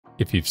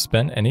If you've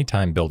spent any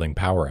time building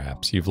Power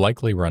Apps, you've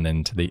likely run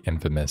into the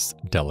infamous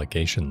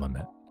delegation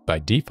limit. By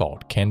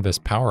default, Canvas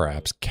Power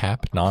Apps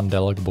cap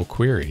non-delegable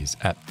queries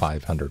at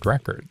 500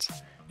 records,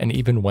 and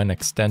even when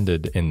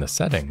extended in the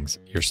settings,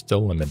 you're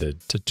still limited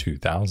to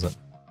 2,000.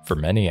 For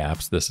many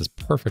apps, this is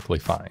perfectly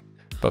fine,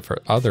 but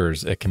for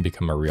others, it can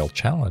become a real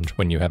challenge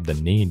when you have the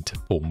need to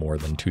pull more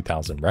than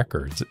 2,000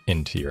 records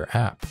into your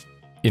app.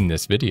 In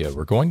this video,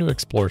 we're going to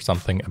explore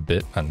something a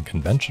bit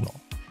unconventional.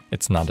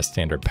 It's not a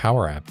standard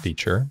Power App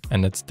feature,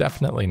 and it's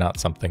definitely not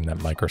something that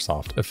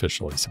Microsoft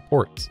officially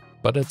supports,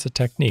 but it's a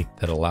technique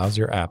that allows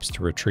your apps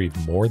to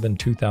retrieve more than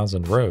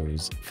 2,000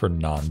 rows for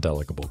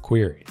non-delegable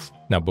queries.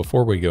 Now,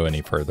 before we go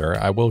any further,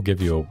 I will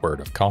give you a word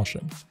of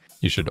caution.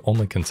 You should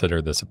only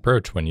consider this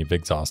approach when you've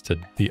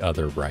exhausted the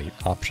other right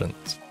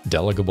options.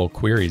 Delegable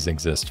queries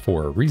exist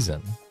for a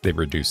reason. They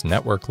reduce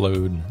network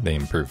load, they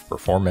improve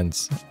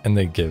performance, and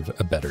they give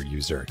a better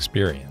user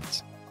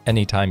experience.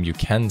 Anytime you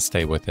can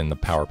stay within the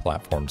Power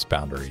Platform's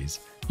boundaries,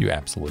 you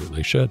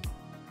absolutely should.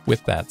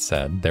 With that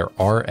said, there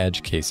are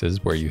edge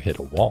cases where you hit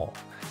a wall,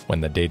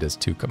 when the data is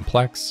too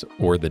complex,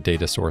 or the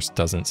data source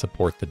doesn't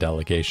support the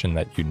delegation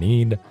that you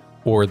need,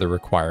 or the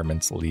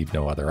requirements leave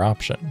no other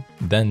option.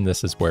 Then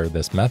this is where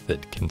this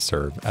method can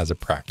serve as a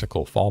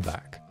practical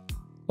fallback.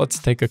 Let's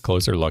take a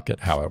closer look at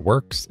how it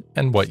works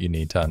and what you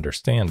need to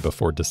understand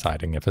before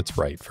deciding if it's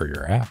right for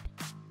your app.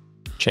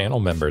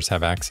 Channel members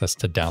have access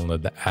to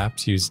download the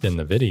apps used in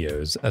the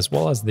videos, as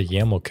well as the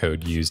YAML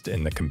code used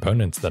in the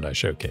components that I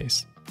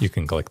showcase. You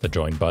can click the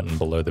join button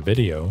below the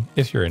video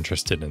if you're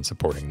interested in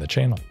supporting the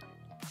channel.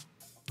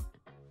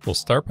 We'll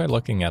start by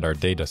looking at our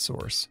data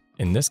source.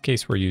 In this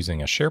case, we're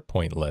using a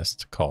SharePoint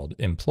list called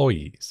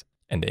employees,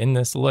 and in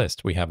this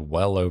list, we have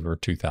well over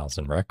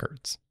 2,000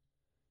 records.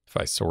 If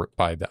I sort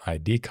by the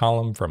ID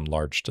column from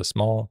large to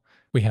small,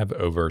 we have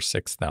over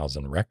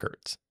 6,000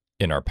 records.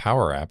 In our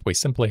Power App, we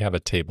simply have a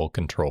table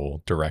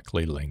control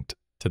directly linked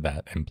to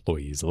that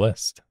employees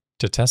list.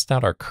 To test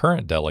out our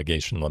current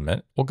delegation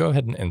limit, we'll go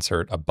ahead and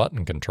insert a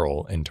button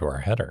control into our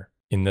header.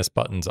 In this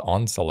button's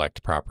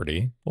onSelect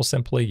property, we'll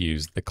simply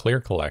use the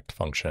clearCollect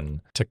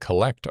function to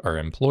collect our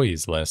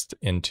employees list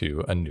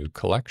into a new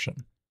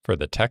collection. For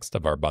the text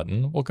of our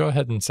button, we'll go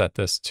ahead and set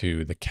this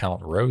to the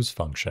countRows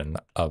function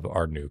of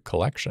our new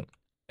collection.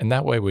 And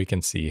that way we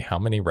can see how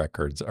many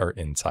records are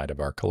inside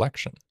of our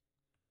collection.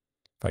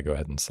 If I go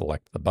ahead and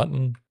select the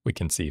button, we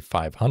can see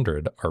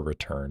 500 are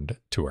returned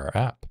to our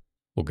app.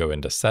 We'll go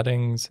into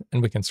settings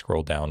and we can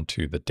scroll down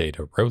to the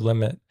data row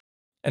limit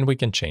and we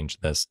can change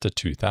this to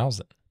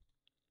 2,000.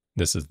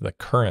 This is the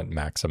current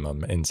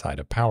maximum inside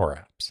of Power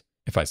Apps.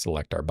 If I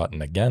select our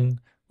button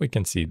again, we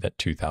can see that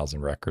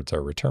 2,000 records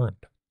are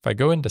returned. If I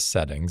go into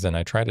settings and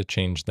I try to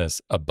change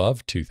this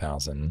above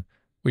 2,000,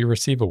 we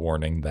receive a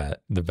warning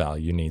that the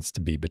value needs to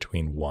be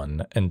between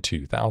 1 and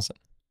 2,000.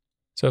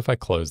 So if I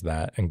close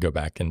that and go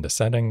back into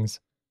settings,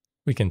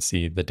 we can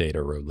see the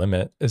data row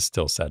limit is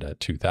still set at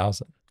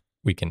 2,000.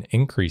 We can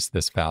increase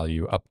this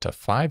value up to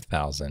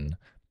 5,000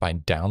 by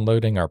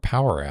downloading our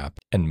Power App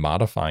and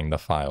modifying the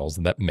files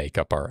that make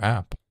up our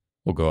app.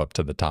 We'll go up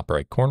to the top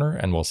right corner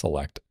and we'll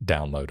select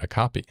Download a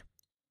Copy.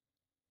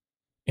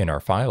 In our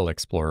File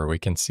Explorer, we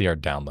can see our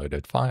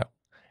downloaded file,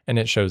 and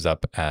it shows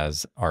up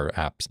as our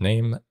app's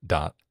name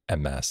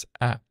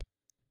 .msapp.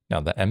 Now,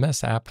 the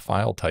MSApp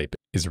file type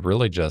is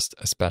really just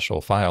a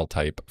special file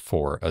type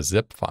for a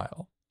zip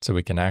file. So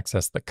we can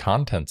access the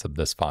contents of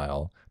this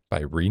file by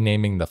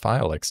renaming the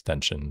file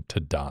extension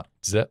to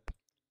 .zip.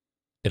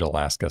 It'll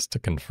ask us to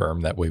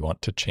confirm that we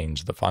want to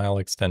change the file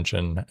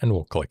extension, and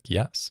we'll click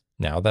yes.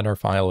 Now that our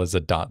file is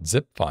a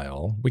 .zip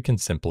file, we can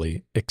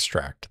simply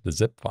extract the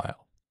zip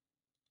file.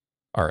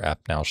 Our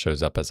app now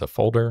shows up as a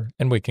folder,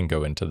 and we can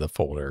go into the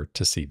folder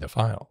to see the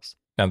files.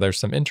 Now there's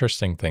some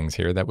interesting things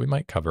here that we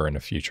might cover in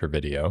a future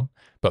video,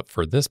 but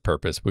for this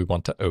purpose, we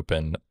want to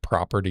open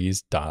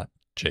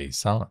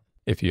properties.json.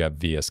 If you have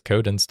VS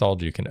Code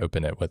installed, you can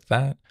open it with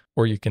that,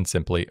 or you can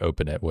simply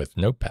open it with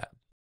Notepad.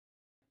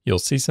 You'll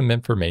see some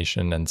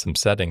information and some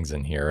settings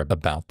in here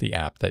about the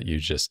app that you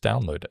just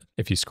downloaded.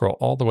 If you scroll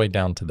all the way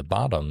down to the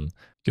bottom,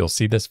 you'll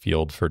see this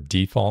field for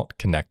default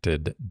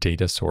connected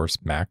data source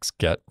max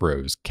get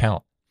rows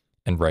count.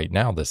 And right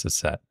now this is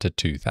set to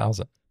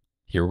 2,000.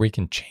 Here we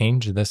can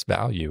change this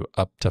value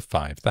up to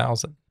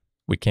 5,000.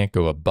 We can't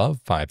go above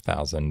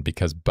 5,000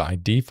 because by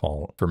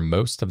default, for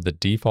most of the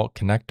default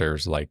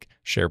connectors like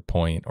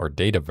SharePoint or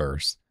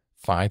Dataverse,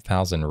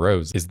 5,000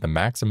 rows is the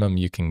maximum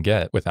you can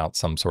get without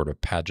some sort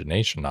of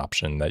pagination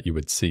option that you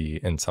would see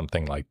in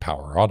something like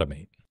Power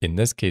Automate. In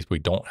this case, we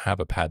don't have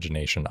a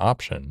pagination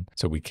option,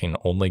 so we can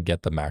only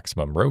get the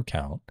maximum row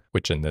count,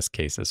 which in this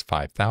case is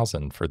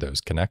 5,000 for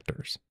those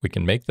connectors. We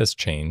can make this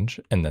change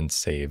and then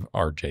save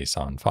our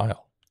JSON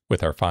file.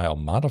 With our file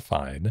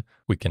modified,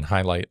 we can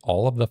highlight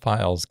all of the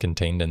files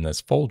contained in this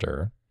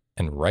folder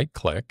and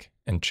right-click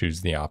and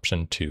choose the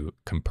option to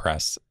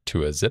compress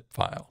to a zip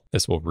file.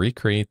 This will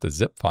recreate the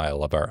zip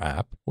file of our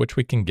app, which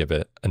we can give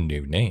it a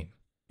new name.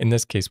 In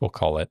this case, we'll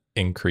call it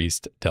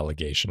increased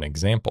delegation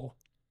example.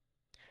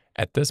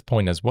 At this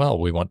point as well,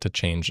 we want to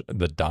change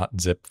the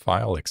 .zip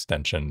file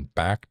extension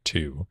back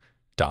to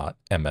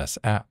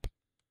 .msapp.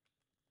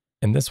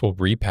 And this will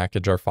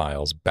repackage our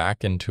files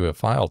back into a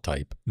file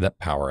type that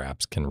Power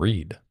Apps can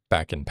read.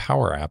 Back in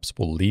Power Apps,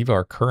 we'll leave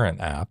our current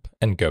app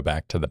and go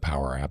back to the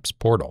Power Apps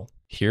portal.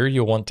 Here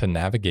you'll want to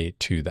navigate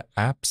to the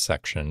Apps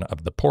section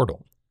of the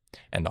portal.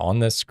 And on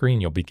this screen,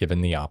 you'll be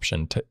given the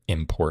option to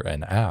import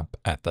an app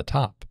at the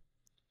top.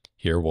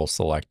 Here we'll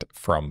select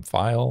From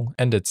File,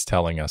 and it's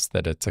telling us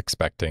that it's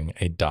expecting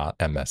a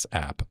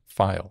 .msapp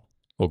file.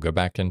 We'll go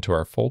back into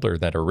our folder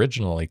that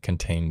originally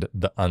contained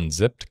the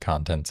unzipped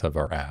contents of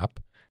our app,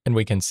 and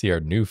we can see our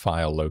new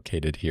file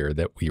located here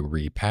that we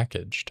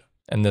repackaged.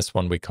 And this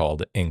one we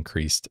called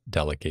Increased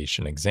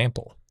Delegation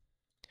Example.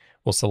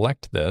 We'll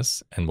select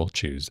this and we'll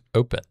choose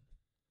Open.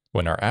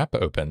 When our app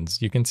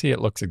opens, you can see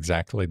it looks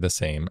exactly the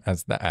same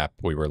as the app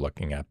we were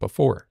looking at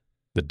before.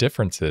 The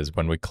difference is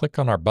when we click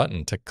on our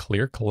button to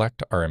clear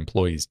collect our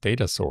employee's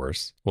data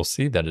source, we'll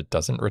see that it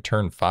doesn't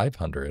return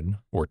 500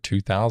 or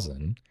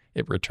 2000,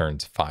 it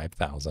returns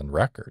 5,000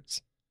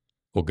 records.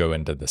 We'll go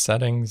into the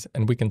settings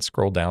and we can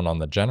scroll down on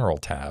the General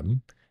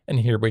tab, and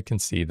here we can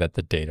see that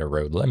the data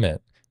row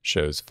limit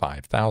shows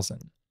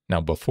 5,000. Now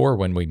before,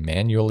 when we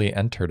manually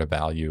entered a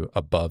value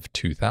above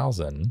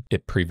 2000,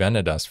 it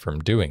prevented us from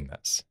doing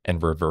this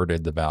and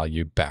reverted the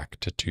value back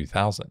to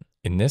 2000.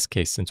 In this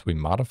case, since we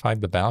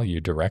modified the value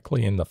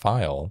directly in the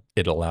file,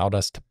 it allowed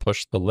us to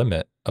push the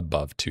limit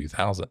above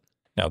 2000.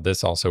 Now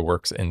this also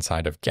works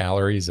inside of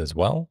galleries as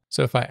well.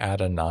 So if I add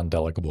a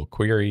non-delegable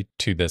query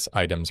to this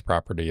items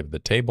property of the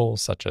table,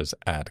 such as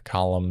add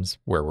columns,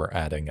 where we're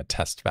adding a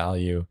test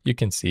value, you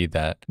can see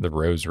that the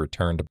rows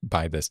returned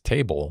by this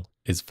table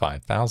is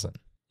 5,000.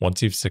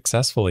 Once you've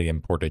successfully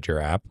imported your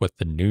app with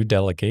the new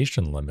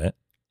delegation limit,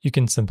 you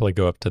can simply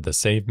go up to the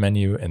Save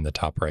menu in the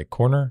top right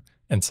corner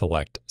and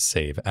select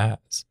Save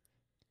As.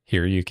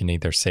 Here you can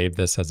either save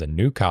this as a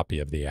new copy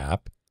of the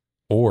app,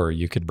 or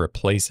you could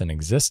replace an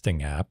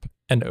existing app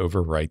and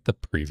overwrite the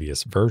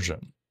previous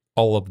version.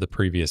 All of the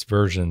previous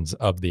versions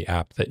of the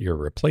app that you're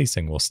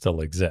replacing will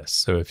still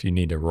exist, so if you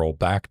need to roll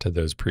back to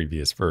those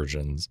previous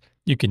versions,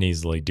 you can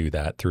easily do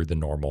that through the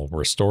normal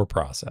restore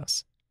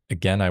process.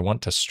 Again, I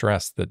want to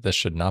stress that this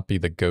should not be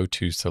the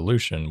go-to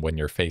solution when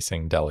you're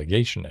facing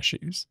delegation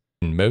issues.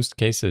 In most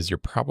cases, you're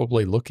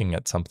probably looking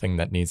at something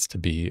that needs to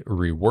be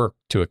reworked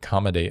to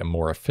accommodate a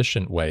more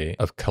efficient way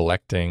of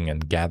collecting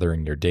and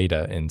gathering your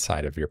data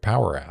inside of your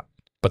Power App.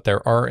 But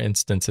there are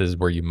instances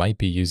where you might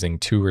be using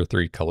 2 or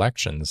 3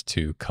 collections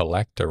to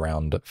collect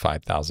around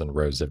 5,000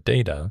 rows of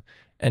data,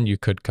 and you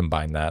could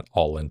combine that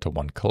all into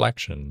one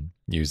collection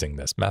using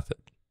this method.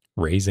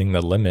 Raising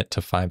the limit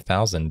to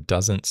 5,000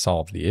 doesn't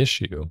solve the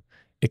issue,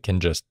 it can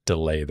just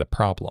delay the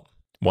problem.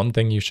 One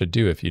thing you should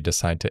do if you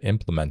decide to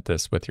implement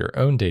this with your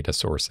own data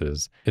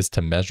sources is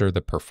to measure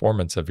the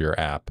performance of your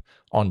app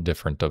on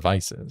different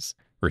devices.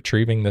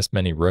 Retrieving this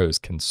many rows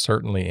can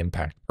certainly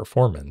impact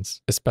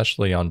performance,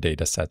 especially on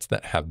data sets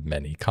that have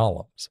many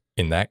columns.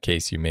 In that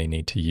case, you may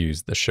need to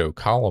use the Show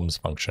Columns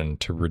function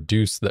to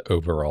reduce the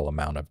overall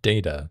amount of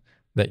data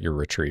that you're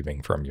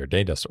retrieving from your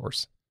data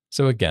source.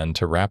 So again,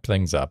 to wrap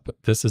things up,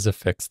 this is a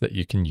fix that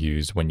you can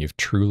use when you've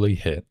truly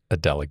hit a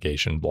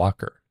delegation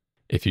blocker.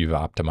 If you've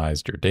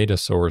optimized your data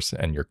source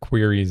and your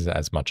queries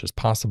as much as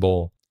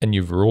possible, and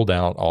you've ruled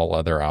out all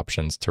other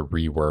options to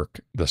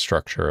rework the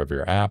structure of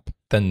your app,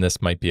 then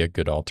this might be a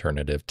good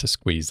alternative to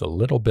squeeze a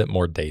little bit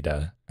more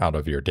data out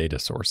of your data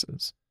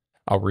sources.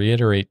 I'll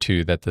reiterate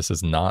too that this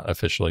is not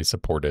officially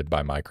supported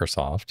by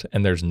Microsoft,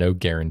 and there's no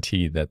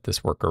guarantee that this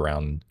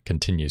workaround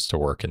continues to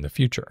work in the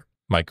future.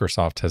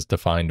 Microsoft has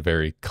defined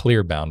very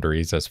clear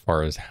boundaries as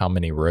far as how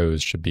many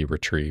rows should be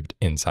retrieved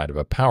inside of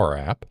a Power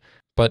App,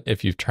 but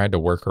if you've tried to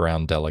work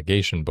around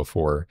delegation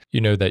before, you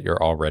know that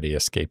you're already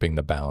escaping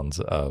the bounds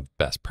of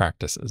best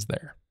practices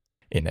there.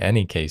 In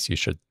any case, you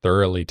should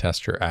thoroughly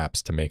test your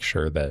apps to make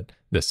sure that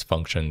this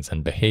functions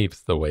and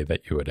behaves the way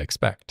that you would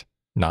expect.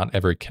 Not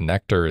every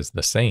connector is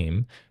the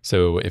same,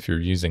 so if you're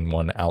using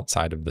one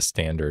outside of the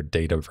standard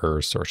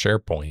Dataverse or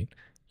SharePoint,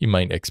 you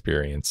might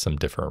experience some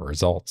different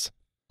results.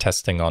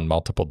 Testing on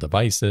multiple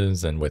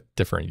devices and with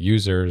different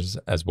users,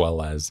 as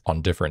well as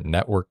on different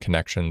network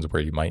connections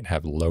where you might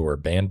have lower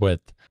bandwidth,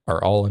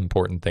 are all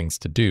important things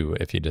to do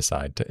if you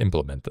decide to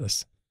implement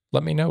this.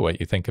 Let me know what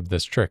you think of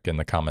this trick in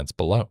the comments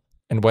below,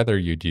 and whether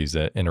you'd use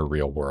it in a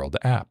real-world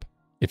app.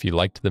 If you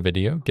liked the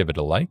video, give it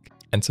a like,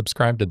 and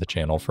subscribe to the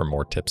channel for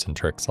more tips and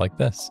tricks like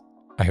this.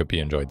 I hope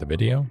you enjoyed the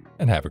video,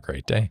 and have a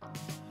great day.